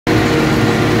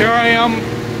Here I am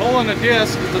pulling a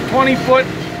disc. It's a 20-foot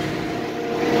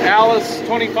Allis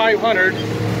 2500.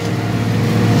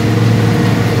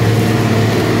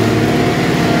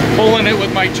 Pulling it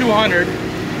with my 200.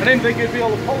 I didn't think it'd be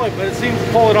able to pull it, but it seems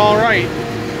to pull it all right.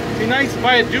 It'd be nice if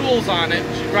I had duals on it.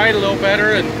 It should ride a little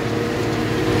better, and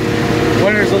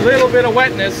when there's a little bit of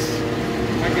wetness,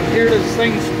 I can hear this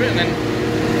thing spinning.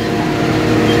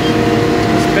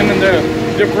 Spinning the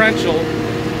differential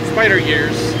spider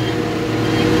gears.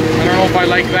 I don't know if I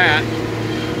like that.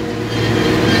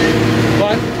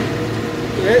 But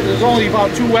there's only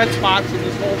about 2 wet spots in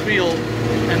this whole field,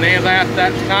 and they have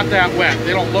that's not that wet.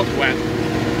 They don't look wet.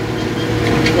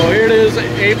 So here it is,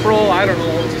 April, I don't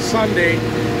know, it's a Sunday,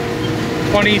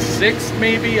 26th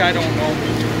maybe, I don't know,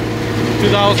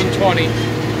 2020.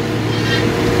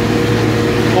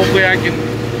 Hopefully I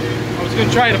was going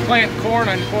to try to plant corn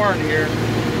on corn here.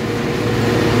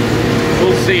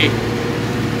 We'll see.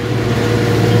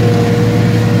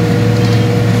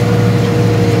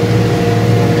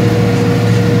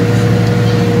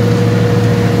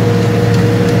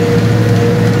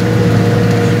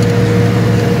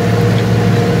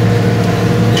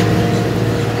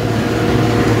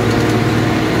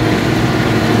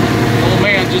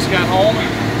 Just got home.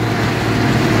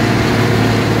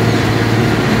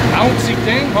 Bouncy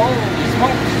thing, holy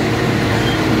smokes.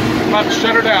 I'm about to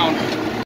shut her down.